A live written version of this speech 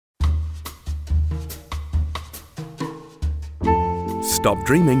Stop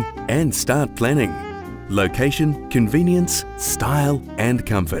dreaming and start planning. Location, convenience, style and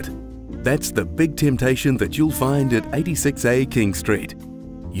comfort. That's the big temptation that you'll find at 86A King Street.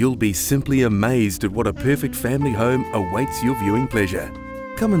 You'll be simply amazed at what a perfect family home awaits your viewing pleasure.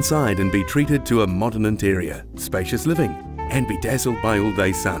 Come inside and be treated to a modern interior, spacious living, and be dazzled by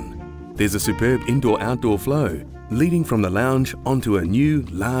all-day sun. There's a superb indoor-outdoor flow leading from the lounge onto a new,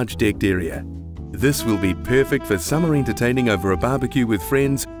 large decked area. This will be perfect for summer entertaining over a barbecue with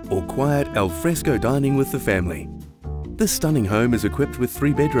friends or quiet alfresco dining with the family. This stunning home is equipped with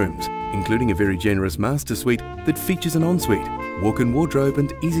 3 bedrooms, including a very generous master suite that features an ensuite, walk-in wardrobe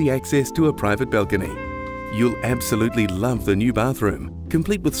and easy access to a private balcony. You'll absolutely love the new bathroom,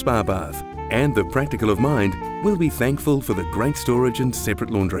 complete with spa bath, and the practical of mind will be thankful for the great storage and separate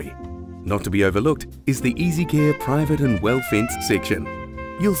laundry. Not to be overlooked is the easy care private and well-fenced section.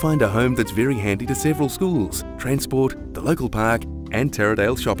 You'll find a home that's very handy to several schools, transport, the local park and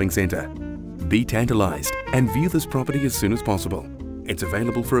Taradale shopping centre. Be tantalised and view this property as soon as possible. It's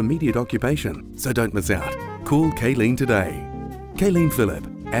available for immediate occupation, so don't miss out. Call Kayleen today. Kayleen Phillip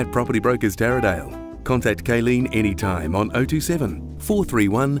at Property Brokers Taradale. Contact Kayleen anytime on 027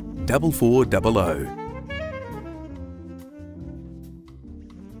 431 4400.